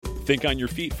Think on your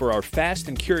feet for our Fast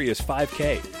and Curious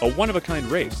 5K, a one-of-a-kind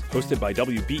race hosted by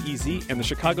WBEZ and the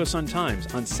Chicago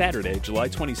Sun-Times on Saturday, July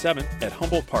 27th at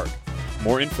Humboldt Park.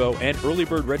 More info and early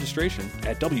bird registration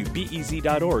at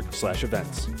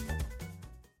wbez.org/events.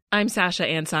 I'm Sasha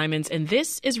Ann Simons, and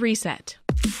this is Reset.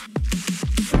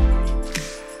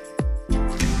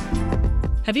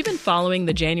 Have you been following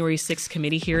the January 6th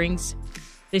committee hearings?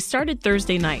 They started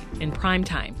Thursday night in prime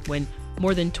time when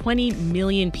more than 20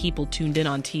 million people tuned in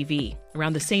on TV,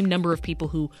 around the same number of people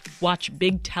who watch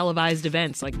big televised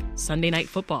events like Sunday Night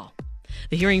Football.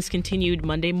 The hearings continued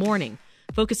Monday morning,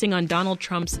 focusing on Donald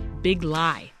Trump's big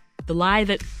lie, the lie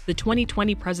that the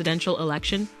 2020 presidential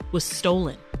election was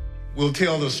stolen. We'll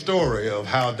tell the story of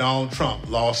how Donald Trump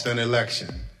lost an election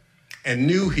and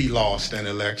knew he lost an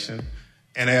election,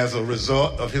 and as a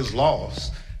result of his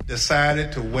loss,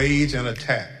 decided to wage an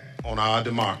attack on our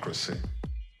democracy.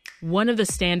 One of the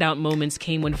standout moments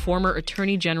came when former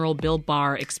Attorney General Bill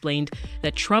Barr explained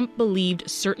that Trump believed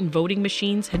certain voting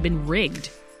machines had been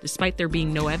rigged, despite there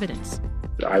being no evidence.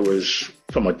 I was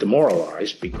somewhat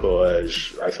demoralized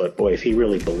because I thought, boy, if he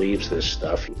really believes this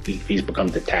stuff, he's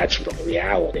become detached from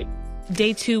reality.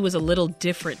 Day two was a little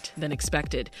different than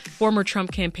expected. Former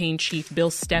Trump campaign chief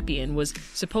Bill Stepien was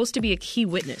supposed to be a key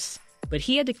witness, but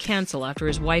he had to cancel after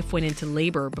his wife went into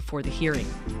labor before the hearing.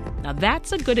 Now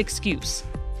that's a good excuse.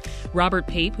 Robert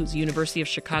Pape, who's University of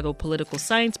Chicago political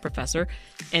science professor,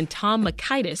 and Tom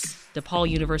Makaitis, DePaul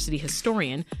University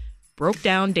historian, broke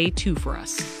down day two for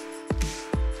us.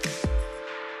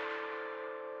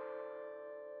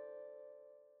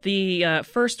 The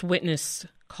first witness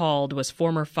called was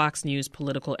former Fox News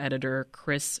political editor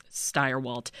Chris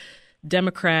Stirewalt.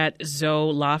 Democrat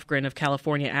Zoe Lofgren of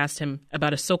California asked him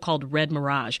about a so-called red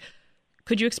mirage.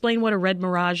 Could you explain what a red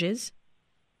mirage is?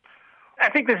 I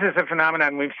think this is a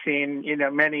phenomenon we've seen,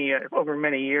 over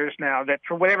many years now, that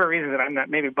for whatever reason that I'm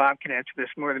not, maybe Bob can answer this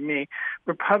more than me,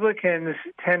 Republicans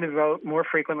tend to vote more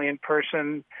frequently in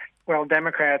person, while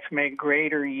Democrats make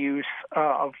greater use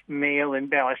of mail-in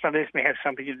ballots. Now, this may have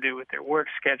something to do with their work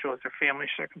schedules, their family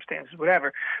circumstances,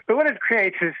 whatever. But what it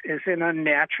creates is an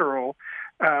unnatural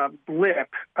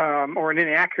blip or an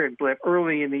inaccurate blip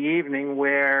early in the evening,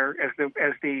 where as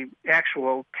the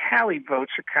actual tally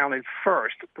votes are counted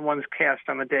first, the ones cast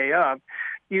on the day of,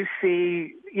 you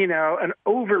see, an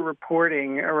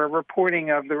over-reporting or a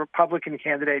reporting of the Republican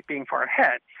candidate being far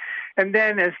ahead. And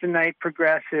then as the night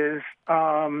progresses,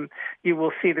 you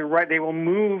will see they will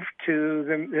move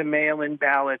to the mail-in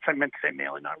ballots. I meant to say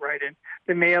mail-in, not write-in.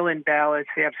 The mail-in ballots,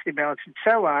 the absentee ballots, and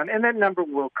so on. And that number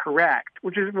will correct,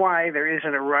 which is why there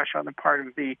isn't a rush on the part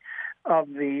of the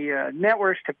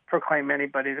networks to proclaim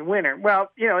anybody the winner.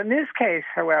 Well, in this case,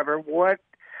 however, what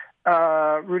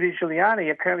Rudy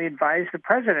Giuliani apparently advised the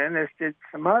president, as did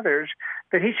some others,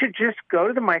 that he should just go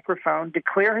to the microphone,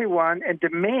 declare he won, and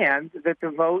demand that the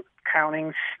vote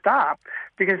counting stop,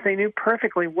 because they knew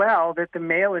perfectly well that the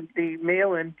mail-in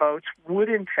votes would,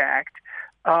 in fact,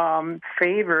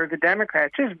 favor the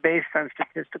Democrats, just based on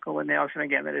statistical analysis. And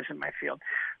again, that isn't my field.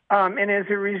 And as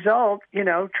a result,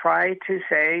 try to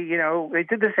say, they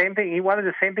did the same thing. He wanted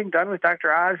the same thing done with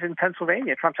Dr. Oz in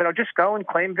Pennsylvania. Trump said, just go and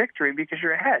claim victory because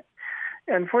you're ahead.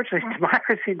 Unfortunately,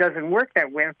 democracy doesn't work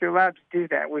that way. If they're allowed to do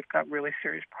that, we've got really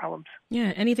serious problems.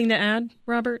 Yeah. Anything to add,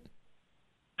 Robert?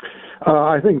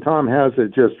 I think Tom has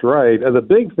it just right. The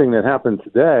big thing that happened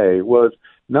today was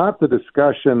not the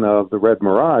discussion of the red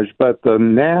mirage, but the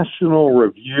national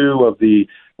review of the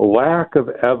lack of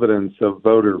evidence of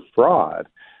voter fraud.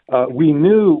 We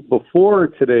knew before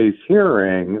today's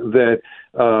hearing that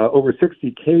over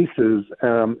 60 cases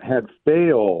had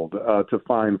failed to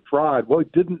find fraud. Well, we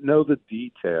didn't know the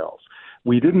details.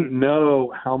 We didn't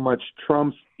know how much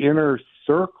Trump's inner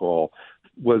circle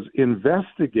was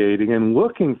investigating and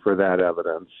looking for that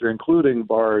evidence, including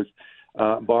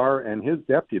Barr and his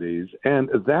deputies. And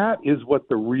that is what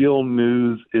the real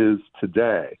news is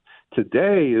today.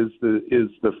 Today is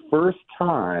the first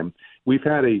time we've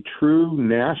had a true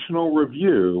national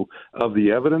review of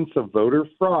the evidence of voter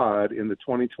fraud in the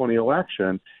 2020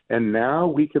 election, and now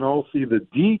we can all see the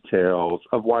details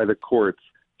of why the courts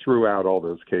threw out all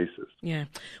those cases. Yeah.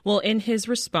 Well, in his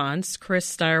response,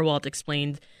 Chris Stirewalt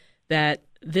explained that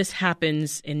this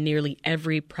happens in nearly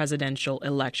every presidential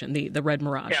election, the red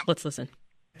mirage. Yeah. Let's listen.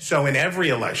 So in every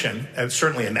election,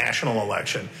 certainly a national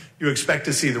election, you expect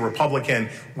to see the Republican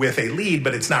with a lead,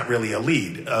 but it's not really a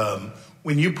lead.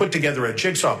 When you put together a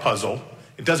jigsaw puzzle,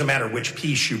 it doesn't matter which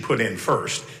piece you put in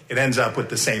first. It ends up with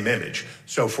the same image.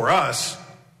 So for us,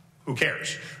 who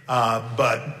cares?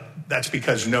 But that's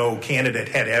because no candidate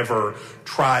had ever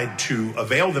tried to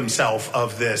avail themselves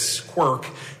of this quirk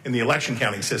in the election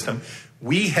counting system.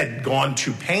 we had gone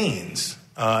to pains,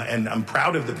 and I'm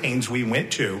proud of the pains we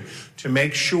went to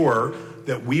make sure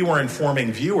that we were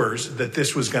informing viewers that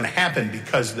this was going to happen,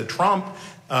 because the Trump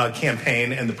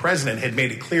campaign and the president had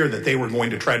made it clear that they were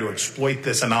going to try to exploit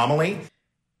this anomaly.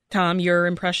 Tom, your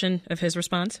impression of his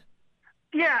response?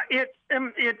 Yeah, it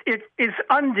is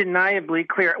undeniably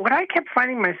clear. What I kept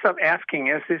finding myself asking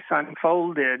as this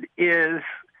unfolded is,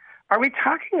 are we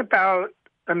talking about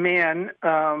a man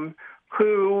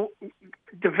who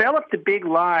developed the big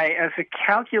lie as a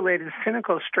calculated,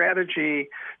 cynical strategy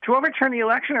to overturn the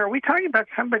election? Or are we talking about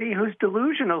somebody who's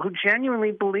delusional, who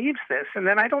genuinely believes this? And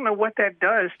then I don't know what that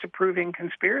does to proving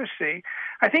conspiracy.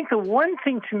 I think the one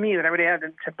thing to me that I would add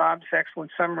to Bob's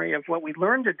excellent summary of what we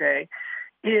learned today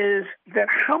is that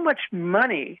how much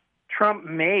money Trump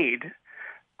made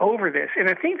over this. And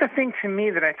I think the thing to me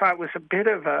that I thought was a bit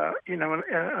of a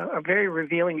very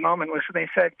revealing moment was when they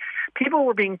said people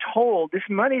were being told this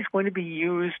money is going to be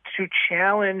used to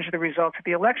challenge the results of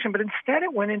the election, but instead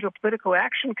it went into a political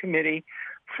action committee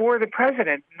for the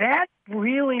president. That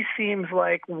really seems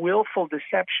like willful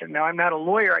deception. Now, I'm not a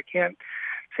lawyer. I can't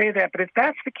say that. But if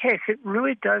that's the case, it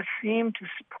really does seem to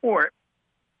support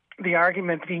the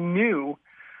argument that he knew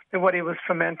that what he was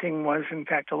fomenting was, in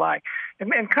fact, a lie.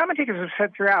 And commentators have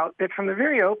said throughout that from the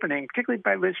very opening, particularly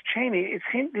by Liz Cheney,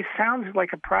 it sounds like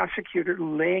a prosecutor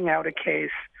laying out a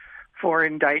case for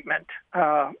indictment.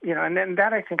 And then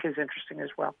that, I think, is interesting as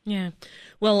well. Yeah.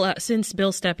 Well, since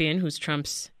Bill Stepien, who's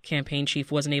Trump's campaign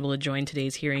chief, wasn't able to join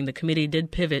today's hearing, the committee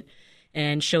did pivot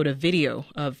and showed a video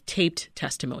of taped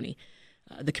testimony.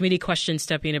 The committee questioned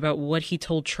Stepien about what he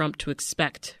told Trump to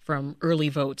expect from early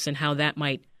votes and how that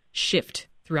might shift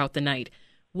throughout the night.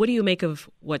 What do you make of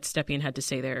what Stepien had to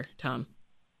say there, Tom?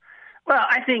 Well,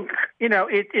 I think,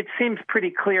 it seems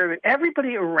pretty clear that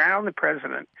everybody around the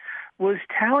president was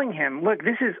telling him, look,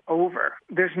 this is over.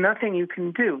 There's nothing you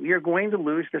can do. You're going to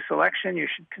lose this election. You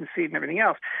should concede and everything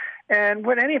else. And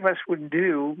what any of us would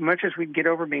do, much as we'd get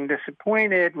over being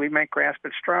disappointed, we might grasp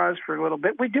at straws for a little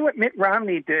bit. We do what Mitt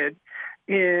Romney did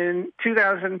in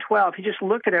 2012. He just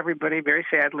looked at everybody very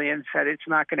sadly and said, it's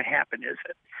not going to happen, is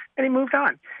it? And he moved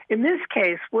on. In this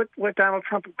case, what Donald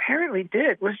Trump apparently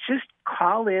did was just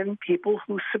call in people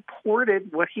who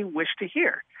supported what he wished to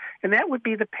hear. And that would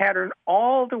be the pattern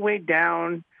all the way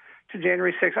down to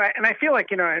January 6th. And I feel like,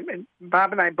 and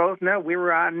Bob and I both know we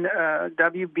were on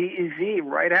WBEZ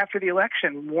right after the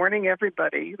election, warning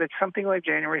everybody that something like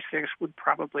January 6th would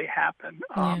probably happen.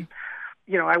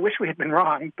 I wish we had been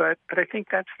wrong, but I think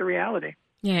that's the reality.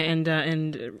 Yeah,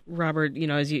 and Robert,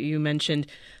 as you mentioned,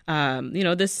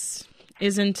 this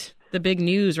isn't the big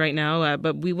news right now,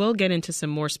 but we will get into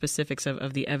some more specifics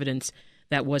of the evidence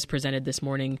that was presented this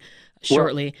morning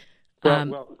shortly. Go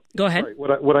ahead.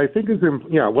 Right. What I think is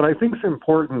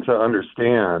important to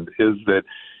understand is that,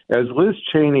 as Liz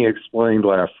Cheney explained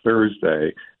last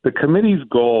Thursday, the committee's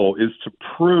goal is to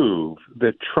prove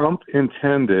that Trump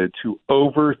intended to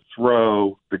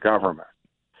overthrow the government.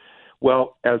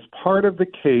 Well, as part of the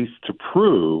case to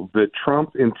prove that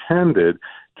Trump intended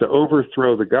to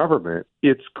overthrow the government,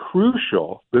 it's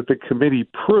crucial that the committee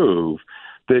prove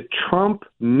that Trump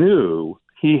knew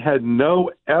he had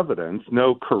no evidence,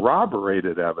 no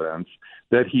corroborated evidence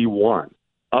that he won.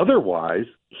 Otherwise,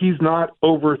 he's not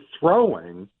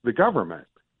overthrowing the government,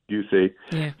 you see.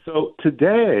 Yeah. So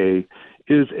today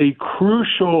is a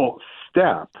crucial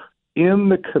step in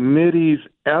the committee's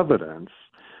evidence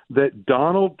that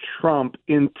Donald Trump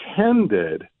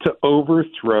intended to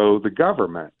overthrow the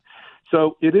government.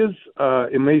 So it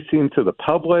may seem to the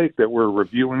public that we're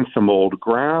reviewing some old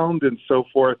ground and so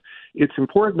forth. It's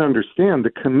important to understand the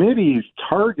committee's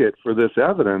target for this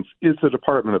evidence is the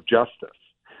Department of Justice.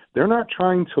 They're not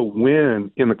trying to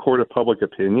win in the court of public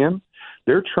opinion.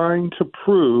 They're trying to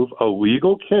prove a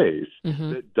legal case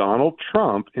that Donald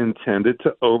Trump intended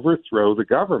to overthrow the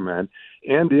government.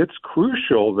 And it's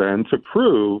crucial then to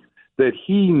prove that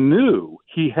he knew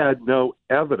he had no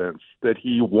evidence that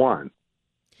he won.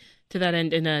 To that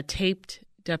end, in a taped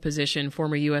deposition,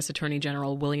 former U.S. Attorney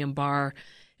General William Barr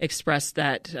expressed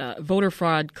that voter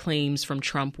fraud claims from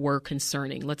Trump were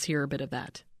concerning. Let's hear a bit of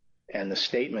that. And the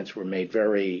statements were made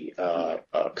very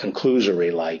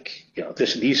conclusory, like,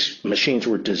 these machines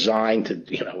were designed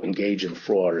to, engage in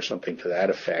fraud or something to that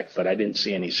effect. But I didn't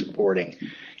see any supporting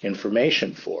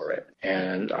information for it.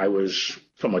 And I was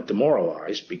somewhat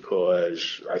demoralized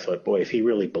because I thought, boy, if he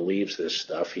really believes this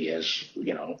stuff, he has,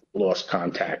 lost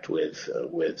contact with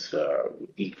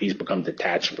he's become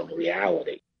detached from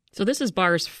reality. So this is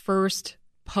Barr's first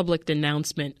public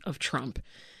denouncement of Trump.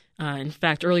 In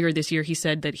fact, earlier this year, he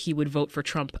said that he would vote for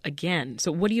Trump again.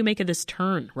 So what do you make of this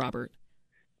turn, Robert?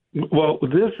 Well,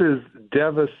 this is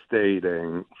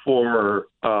devastating for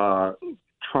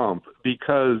Trump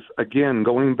because, again,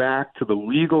 going back to the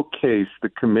legal case the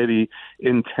committee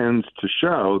intends to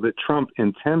show that Trump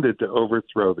intended to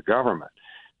overthrow the government.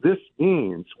 This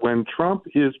means when Trump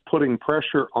is putting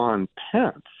pressure on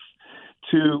Pence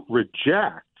to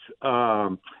reject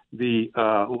the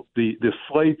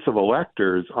slates of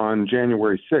electors on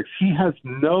January 6th, he has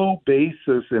no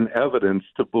basis in evidence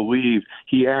to believe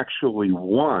he actually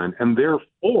won, and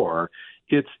therefore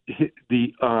his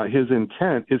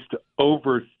intent is to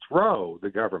overthrow the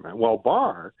government, while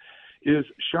Barr is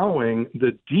showing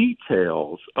the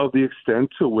details of the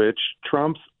extent to which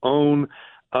Trump's own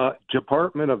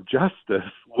Department of Justice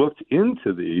looked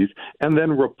into these and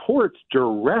then reports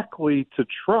directly to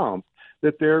Trump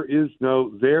that there is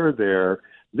no there.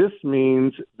 This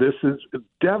means this is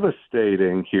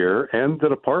devastating here, and the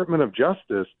Department of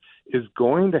Justice is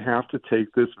going to have to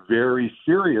take this very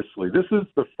seriously. This is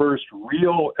the first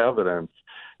real evidence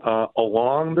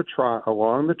along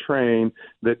the train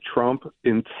that Trump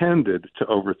intended to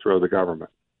overthrow the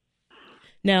government.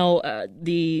 Now,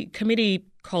 the committee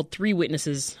called 3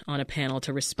 witnesses on a panel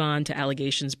to respond to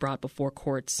allegations brought before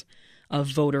courts of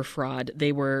voter fraud.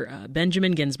 They were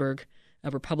Benjamin Ginsburg,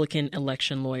 a Republican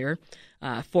election lawyer,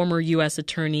 former U.S.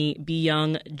 Attorney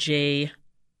Byung J.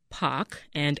 Pak,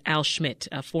 and Al Schmidt,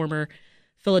 a former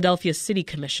Philadelphia City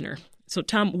Commissioner. So,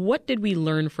 Tom, what did we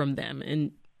learn from them,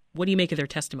 and what do you make of their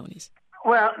testimonies?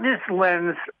 Well, this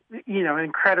lends,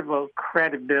 incredible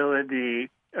credibility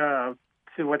to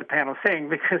what the panel's saying,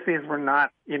 because these were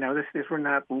not, these were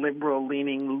not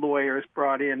liberal-leaning lawyers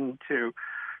brought in to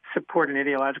support an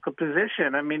ideological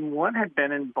position. I mean, one had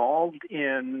been involved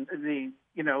in the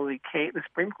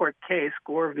Supreme Court case,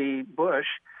 Gore v. Bush,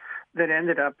 that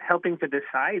ended up helping to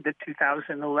decide the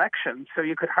 2000 election. So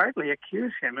you could hardly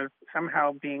accuse him of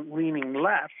somehow leaning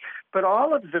left. But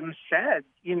all of them said,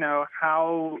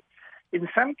 how in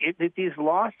some cases these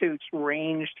lawsuits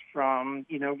ranged from,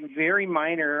 very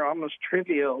minor, almost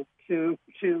trivial to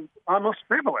almost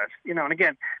frivolous. And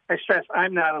again, I stress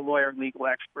I'm not a lawyer, legal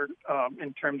expert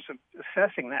in terms of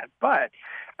assessing that. But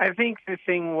I think the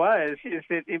thing is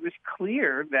that it was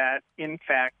clear that, in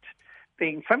fact,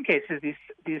 in some cases,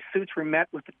 these suits were met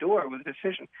with the door with a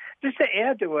decision. Just to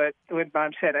add to what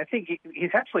Bob said, I think he's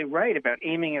absolutely right about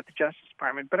aiming at the Justice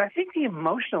Department, but I think the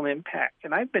emotional impact,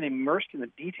 and I've been immersed in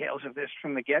the details of this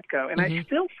from the get-go, and I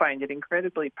still find it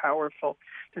incredibly powerful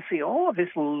to see all of this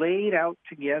laid out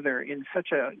together in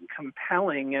such a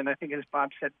compelling and, I think, as Bob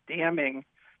said, damning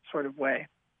sort of way.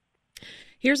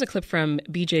 Here's a clip from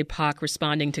B.J. Pak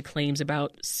responding to claims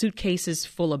about suitcases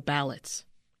full of ballots.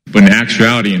 But in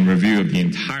actuality, in review of the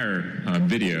entire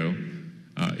video,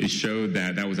 it showed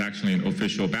that was actually an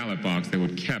official ballot box that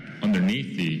was kept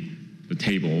underneath the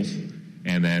tables.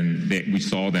 And then we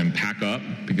saw them pack up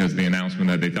because the announcement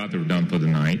that they thought they were done for the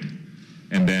night.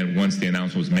 And then once the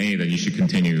announcement was made that you should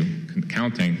continue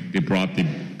counting, they brought the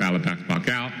ballot box back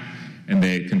out and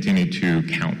they continued to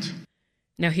count.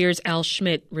 Now here's Al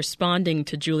Schmidt responding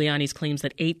to Giuliani's claims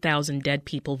that 8,000 dead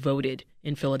people voted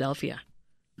in Philadelphia.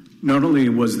 Not only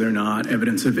was there not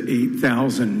evidence of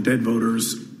 8,000 dead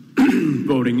voters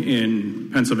voting in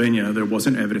Pennsylvania, there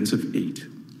wasn't evidence of 8.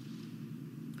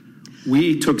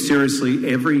 We took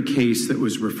seriously every case that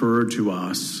was referred to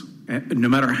us, no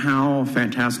matter how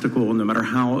fantastical, no matter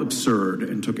how absurd,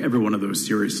 and took every one of those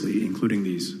seriously, including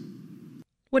these.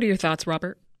 What are your thoughts,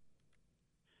 Robert?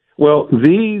 Well,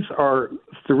 these are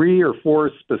 3 or 4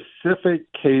 specific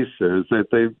cases that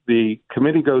the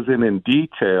committee goes in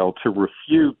detail to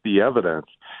refute the evidence.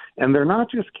 And they're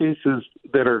not just cases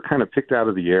that are kind of picked out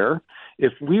of the air.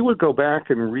 If we would go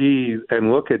back and read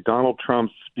and look at Donald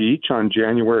Trump's speech on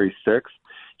January 6th,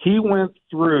 he went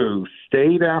through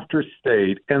state after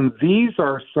state, and these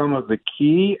are some of the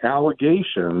key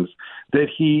allegations that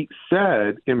he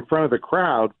said in front of the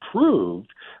crowd proved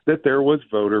that there was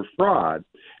voter fraud.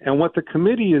 And what the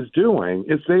committee is doing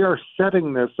is they are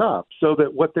setting this up so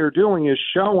that what they're doing is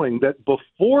showing that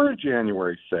before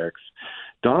January 6th,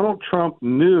 Donald Trump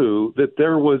knew that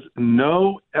there was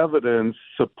no evidence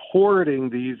supporting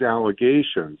these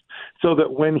allegations, so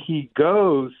that when he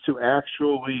goes to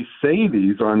actually say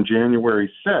these on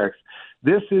January 6th,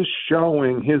 this is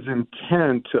showing his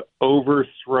intent to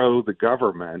overthrow the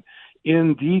government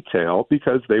in detail,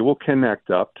 because they will connect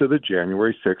up to the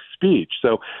January 6th speech.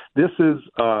 So this is,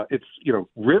 it's,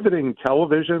 riveting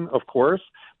television, of course,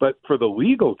 but for the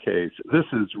legal case, this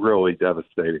is really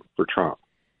devastating for Trump.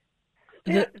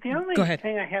 The only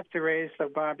thing I have to raise, though,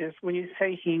 Bob, is when you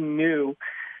say he knew,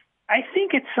 I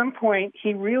think at some point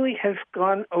he really has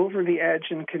gone over the edge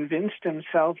and convinced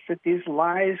himself that these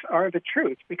lies are the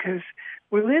truth, because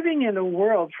we're living in a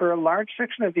world, for a large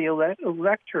section of the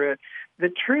electorate, the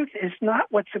truth is not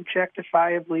what's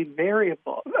objectifiably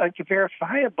verifiable,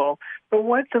 but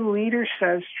what the leader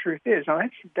says truth is. Now,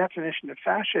 that's the definition of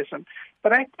fascism.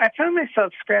 But I found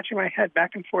myself scratching my head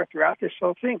back and forth throughout this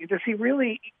whole thing.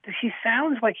 He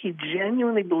sounds like he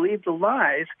genuinely believed the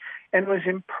lies and was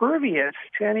impervious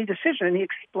to any decision. And he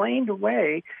explained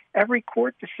away every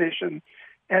court decision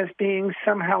as being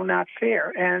somehow not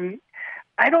fair. And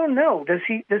I don't know. Does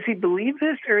he believe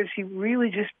this, or is he really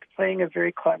just playing a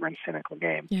very clever and cynical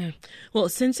game? Yeah. Well,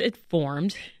 since it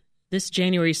formed, this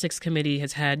January 6th committee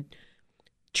has had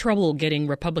trouble getting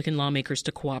Republican lawmakers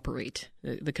to cooperate.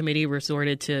 The committee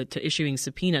resorted to issuing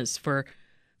subpoenas for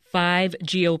 5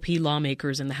 GOP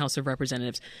lawmakers in the House of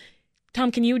Representatives.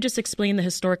 Tom, can you just explain the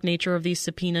historic nature of these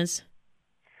subpoenas?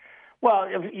 Well,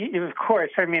 of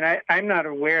course. I mean, I'm not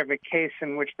aware of a case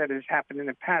in which that has happened in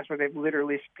the past where they've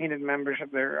literally subpoenaed members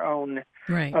of their own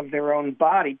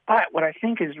body. But what I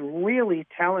think is really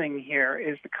telling here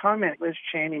is the comment Liz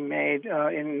Cheney made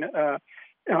on the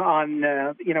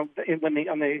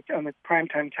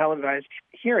primetime televised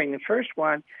hearing, the first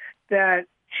one, that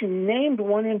she named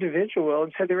one individual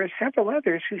and said there were several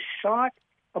others who sought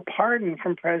a pardon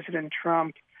from President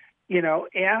Trump,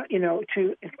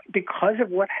 because of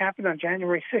what happened on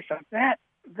January 6th.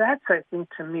 That's, I think,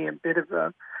 to me, a bit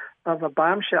of a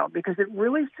bombshell, because it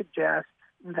really suggests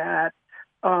that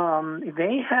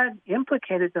they had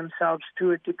implicated themselves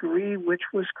to a degree which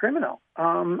was criminal.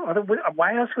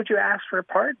 Why else would you ask for a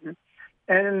pardon?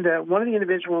 And one of the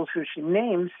individuals who she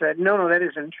named said, no, that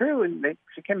isn't true. And they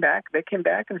came back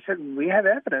and said, we have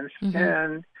evidence. Mm-hmm.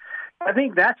 And I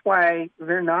think that's why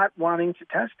they're not wanting to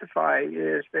testify,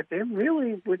 is that they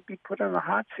really would be put on the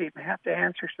hot seat and have to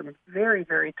answer some very,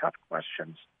 very tough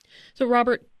questions. So,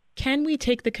 Robert, can we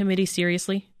take the committee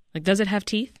seriously? Does it have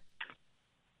teeth?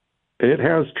 It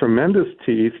has tremendous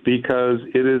teeth because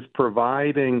it is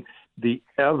providing the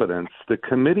evidence. The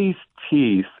committee's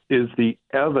teeth is the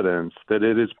evidence that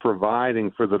it is providing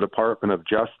for the Department of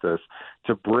Justice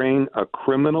to bring a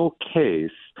criminal case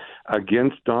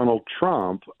against Donald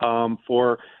Trump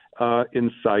for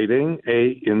inciting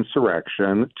an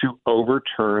insurrection to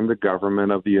overturn the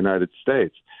government of the United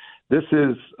States. This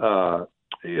is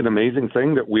an amazing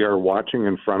thing that we are watching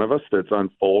in front of us that's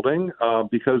unfolding,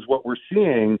 because what we're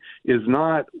seeing is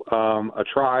not a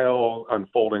trial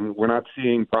unfolding. We're not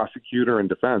seeing prosecutor and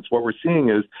defense. What we're seeing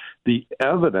is the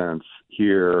evidence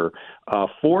here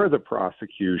for the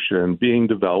prosecution being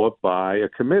developed by a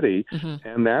committee,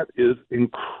 and that is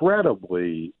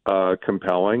incredibly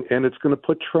compelling, and it's going to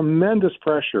put tremendous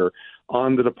pressure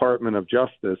on the Department of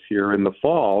Justice here in the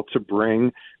fall to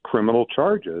bring criminal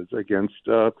charges against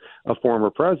a former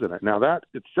president. Now, that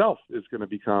itself is going to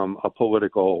become a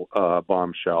political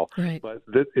bombshell, right, but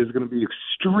it is going to be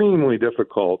extremely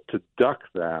difficult to duck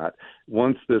that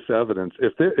once this evidence,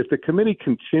 if the committee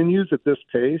continues at this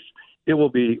pace, it will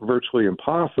be virtually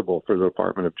impossible for the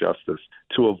Department of Justice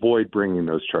to avoid bringing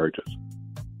those charges.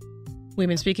 We've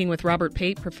been speaking with Robert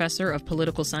Pate, professor of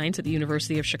political science at the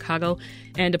University of Chicago,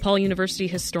 and DePaul University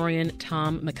historian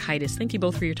Tom Mockaitis. Thank you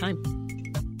both for your time.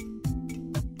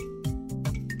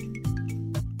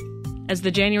 As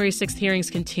the January 6th hearings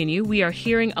continue, we are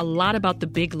hearing a lot about the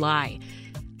big lie.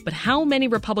 But how many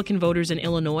Republican voters in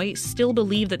Illinois still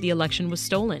believe that the election was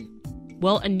stolen?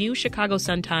 Well, a new Chicago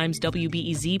Sun-Times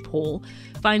WBEZ poll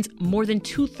finds more than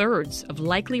 2/3 of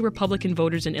likely Republican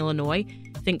voters in Illinois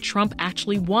think Trump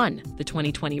actually won the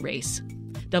 2020 race.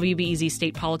 WBEZ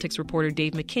state politics reporter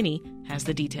Dave McKinney has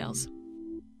the details.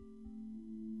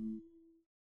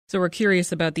 So we're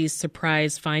curious about these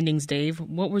surprise findings, Dave.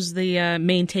 What was the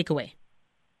main takeaway?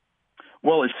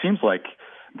 Well, it seems like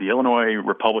the Illinois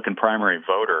Republican primary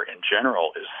voter in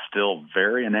general is still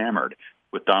very enamored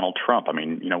with Donald Trump. I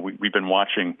mean, we've been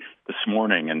watching this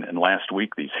morning and last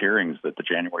week these hearings that the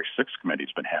January 6th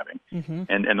committee's been having. Mm-hmm.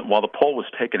 And while the poll was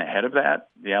taken ahead of that,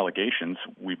 the allegations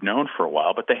we've known for a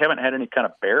while, but they haven't had any kind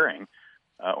of bearing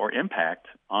or impact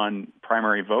on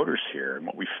primary voters here. And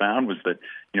what we found was that,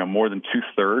 more than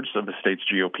 2/3 of the state's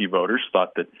GOP voters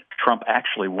thought that Trump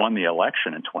actually won the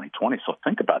election in 2020. So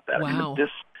think about that. Wow. I mean,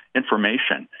 this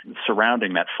information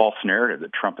surrounding that false narrative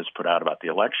that Trump has put out about the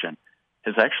election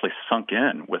has actually sunk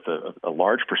in with a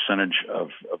large percentage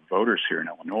of voters here in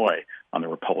Illinois on the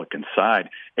Republican side.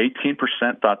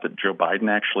 18% thought that Joe Biden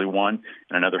actually won,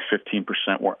 and another 15%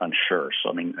 were unsure.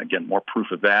 So, I mean, again, more proof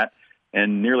of that.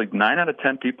 And nearly 9 out of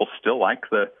 10 people still like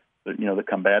the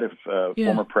combative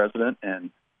former president, and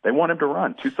they want him to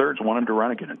run. 2/3 want him to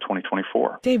run again in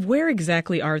 2024. Dave, where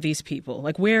exactly are these people?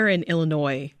 Like, where in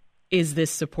Illinois is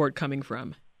this support coming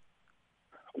from?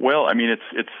 Well, I mean,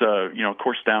 it's of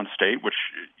course, downstate, which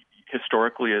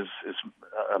historically is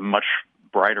a much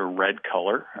brighter red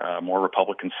color, more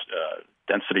Republican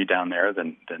density down there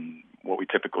than what we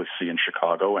typically see in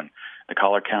Chicago and the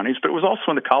collar counties. But it was also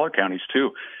in the collar counties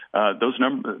too. Those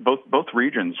both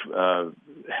regions,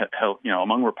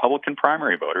 among Republican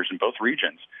primary voters in both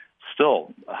regions,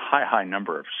 still a high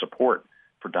number of support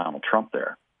for Donald Trump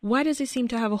there. Why does he seem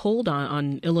to have a hold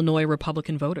on Illinois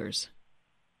Republican voters?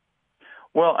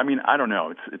 Well, I mean, I don't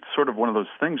know. It's sort of one of those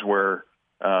things where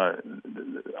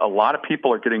a lot of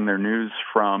people are getting their news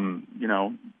from,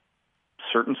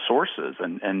 certain sources,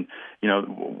 and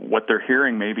what they're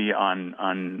hearing maybe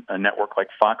on a network like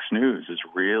Fox News is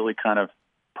really kind of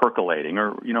percolating,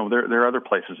 or there are other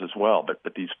places as well. But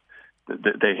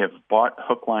they have bought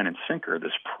hook, line, and sinker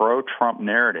this pro-Trump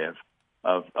narrative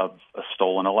of a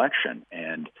stolen election,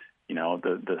 and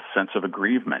the sense of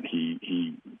aggrievement.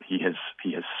 He has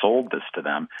sold this to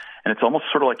them, and it's almost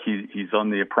sort of like he's on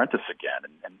The Apprentice again,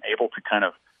 and able to kind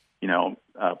of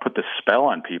put this spell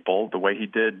on people the way he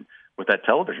did with that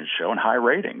television show and high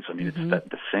ratings. I mean, it's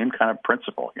the same kind of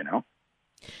principle,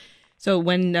 So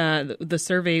when the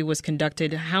survey was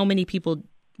conducted, how many people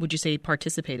would you say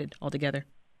participated altogether?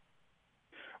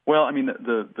 Well, I mean,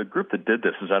 the group that did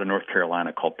this is out of North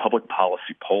Carolina called Public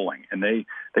Policy Polling, and they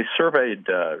surveyed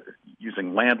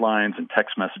using landlines and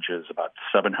text messages about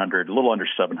 700, a little under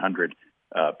 700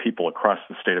 people across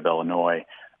the state of Illinois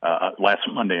last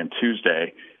Monday and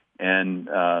Tuesday. And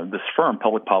this firm,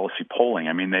 Public Policy Polling,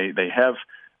 I mean, they have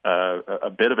a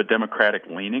bit of a Democratic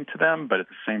leaning to them, but at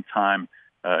the same time,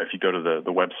 if you go to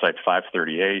the website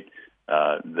 538,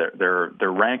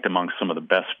 they're ranked among some of the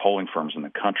best polling firms in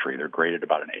the country. They're graded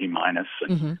about an A-,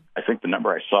 and I think the number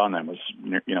I saw on them was,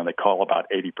 they call about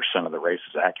 80% of the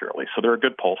races accurately. So they're a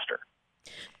good pollster.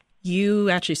 You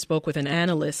actually spoke with an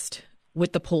analyst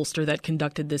with the pollster that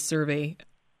conducted this survey.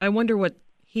 I wonder what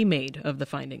he made of the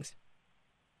findings.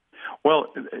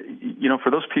 Well, for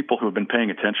those people who have been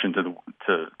paying attention to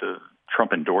the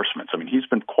Trump endorsements, I mean, he's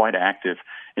been quite active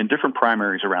in different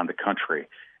primaries around the country.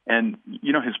 And,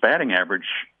 his batting average,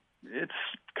 it's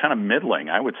kind of middling,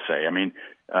 I would say. I mean,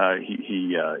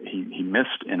 he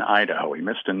missed in Idaho. He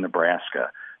missed in Nebraska.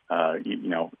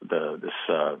 This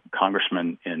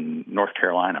congressman in North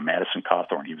Carolina, Madison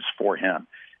Cawthorn, he was for him.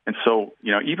 And so,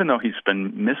 even though he's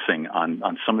been missing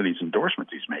on some of these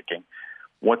endorsements he's making,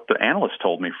 what the analyst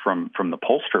told me from the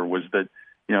pollster was that,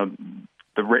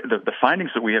 the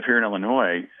findings that we have here in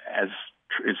Illinois, as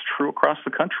is true across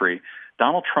the country,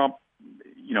 Donald Trump,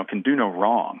 can do no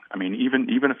wrong. I mean,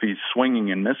 even if he's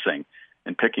swinging and missing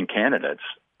and picking candidates,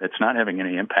 it's not having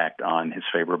any impact on his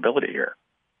favorability here.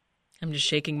 I'm just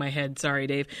shaking my head. Sorry,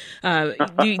 Dave.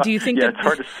 Do you think that it's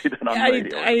hard to see that on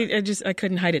radio. I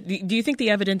couldn't hide it. Do you think the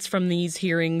evidence from these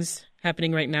hearings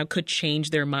happening right now could change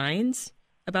their minds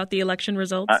about the election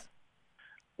results?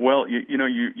 Well,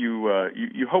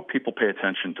 you hope people pay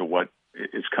attention to what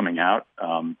is coming out,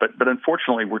 but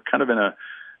unfortunately, we're kind of in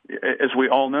as we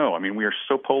all know, I mean, we are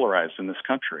so polarized in this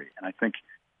country, and I think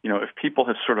if people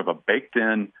have sort of a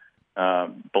baked-in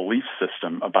belief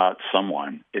system about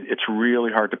someone, it's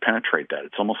really hard to penetrate that.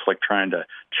 It's almost like trying to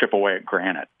chip away at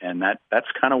granite, and that's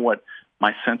kind of what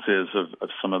my sense is of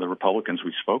some of the Republicans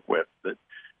we spoke with, that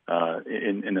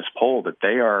in this poll, that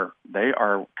they are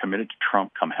committed to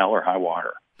Trump come hell or high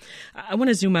water. I want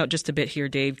to zoom out just a bit here,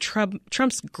 Dave.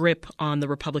 Trump's grip on the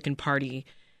Republican Party,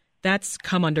 that's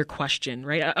come under question,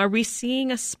 right? Are we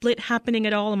seeing a split happening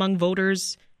at all among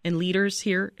voters and leaders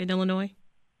here in Illinois?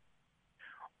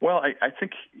 Well, I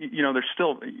think, there's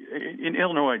still, in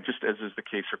Illinois, just as is the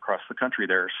case across the country,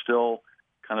 there are still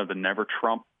kind of the never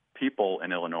Trump people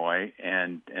in Illinois,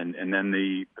 and then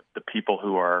the people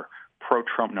who are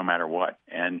pro-Trump no matter what.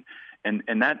 And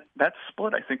that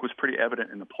split, I think, was pretty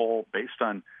evident in the poll based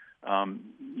on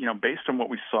what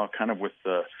we saw kind of with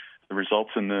the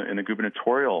results in the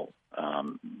gubernatorial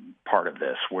part of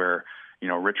this, where,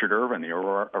 Richard Irvin, the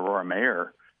Aurora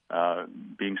mayor,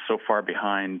 being so far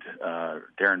behind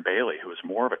Darren Bailey, who is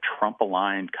more of a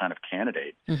Trump-aligned kind of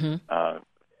candidate,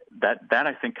 that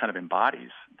I think kind of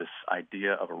embodies this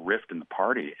idea of a rift in the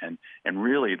party, and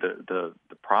really the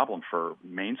problem for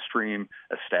mainstream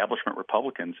establishment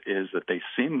Republicans is that they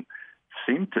seems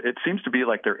to be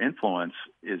like their influence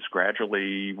is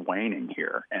gradually waning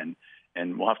here, and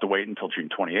we'll have to wait until June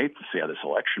 28th to see how this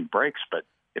election breaks. But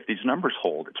if these numbers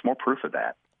hold, it's more proof of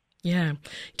that. Yeah.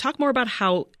 Talk more about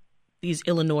how these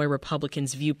Illinois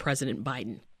Republicans view President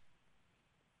Biden.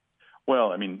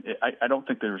 Well, I mean, I don't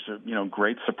think there's a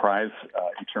great surprise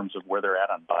in terms of where they're at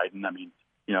on Biden. I mean,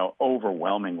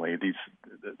 overwhelmingly,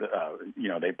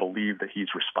 they believe that he's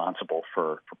responsible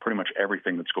for pretty much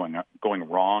everything that's going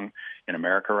wrong in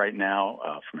America right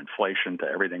now, from inflation to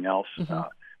everything else. Mm-hmm.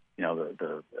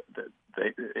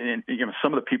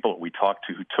 Some of the people that we talked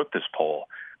to who took this poll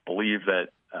believe that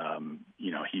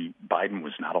Biden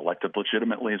was not elected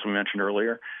legitimately, as we mentioned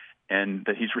earlier, and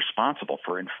that he's responsible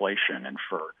for inflation and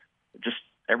for just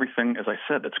everything, as I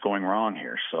said, that's going wrong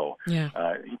here. So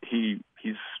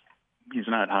he's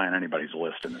not high on anybody's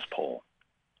list in this poll.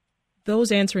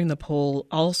 Those answering the poll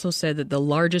also said that the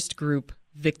largest group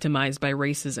victimized by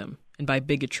racism and by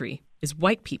bigotry is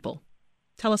white people.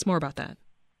 Tell us more about that.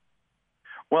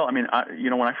 Well, I mean,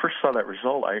 when I first saw that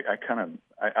result,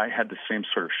 I had the same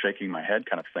sort of shaking my head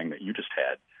kind of thing that you just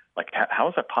had. Like, how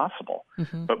is that possible?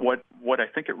 Mm-hmm. But what I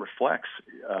think it reflects,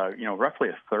 roughly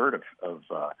a third of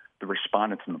the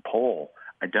respondents in the poll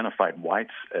identified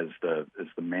whites as the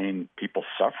main people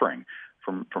suffering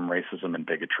from racism and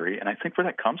bigotry. And I think where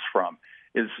that comes from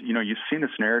is, you've seen this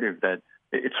narrative that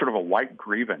it's sort of a white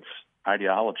grievance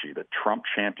ideology that Trump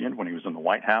championed when he was in the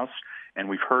White House. And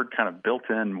we've heard kind of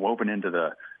woven into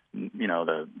the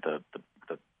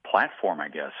platform, I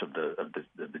guess, of the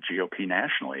GOP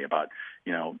nationally about,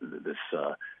 this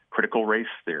critical race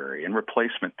theory and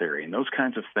replacement theory and those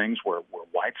kinds of things where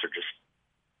whites are just,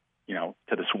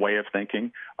 to this way of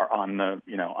thinking are on the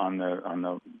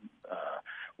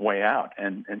way out.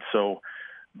 And so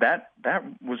that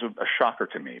was a shocker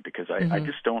to me because I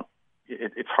just don't,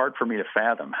 it's hard for me to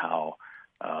fathom how,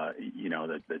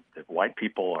 that white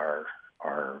people are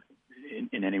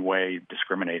in any way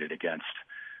discriminated against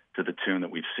to the tune that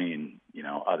we've seen,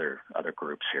 other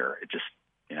groups here. It just,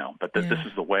 this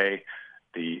is the way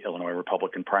the Illinois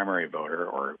Republican primary voter,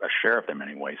 or a share of them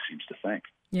anyway, seems to think.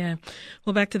 Yeah.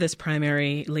 Well, back to this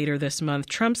primary later this month.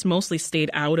 Trump's mostly stayed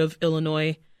out of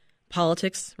Illinois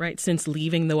politics, right, since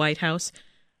leaving the White House.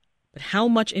 But how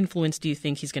much influence do you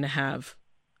think he's going to have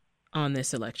on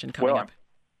this election coming up?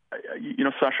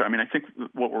 Sasha, I mean, I think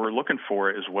what we're looking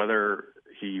for is whether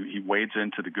he wades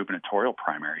into the gubernatorial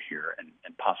primary here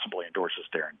and possibly endorses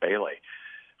Darren Bailey.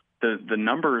 The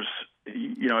numbers,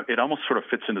 it almost sort of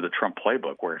fits into the Trump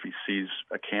playbook, where if he sees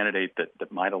a candidate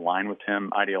that might align with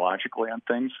him ideologically on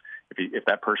things, if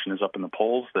that person is up in the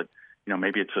polls, that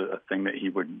maybe it's a thing that he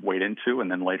would wade into and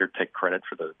then later take credit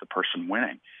for the person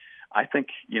winning. I think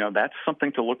that's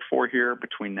something to look for here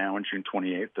between now and June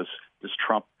 28th. Does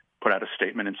Trump put out a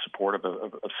statement in support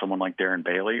of someone like Darren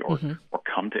Bailey, or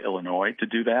come to Illinois to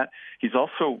do that? He's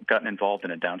also gotten involved in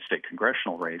a downstate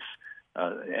congressional race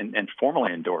and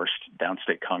formally endorsed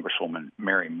downstate Congresswoman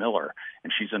Mary Miller,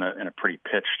 and she's in a pretty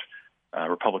pitched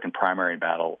Republican primary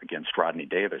battle against Rodney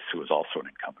Davis, who is also an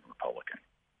incumbent Republican.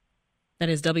 That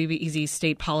is WBEZ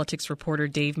state politics reporter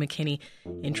Dave McKinney.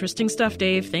 Interesting stuff,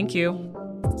 Dave. Thank you.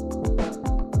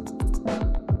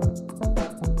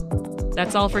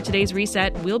 That's all for today's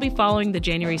Reset. We'll be following the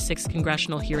January 6th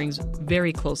congressional hearings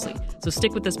very closely, so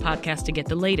stick with this podcast to get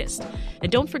the latest.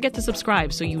 And don't forget to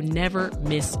subscribe so you never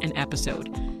miss an episode.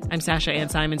 I'm Sasha Ann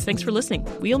Simons. Thanks for listening.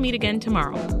 We'll meet again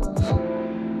tomorrow.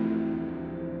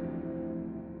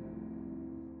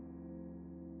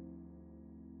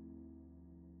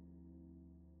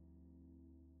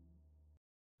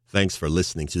 Thanks for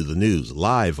listening to the news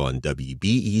live on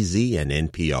WBEZ and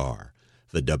NPR.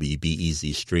 The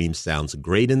WBEZ stream sounds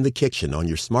great in the kitchen on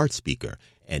your smart speaker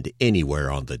and anywhere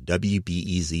on the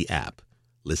WBEZ app.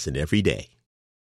 Listen every day.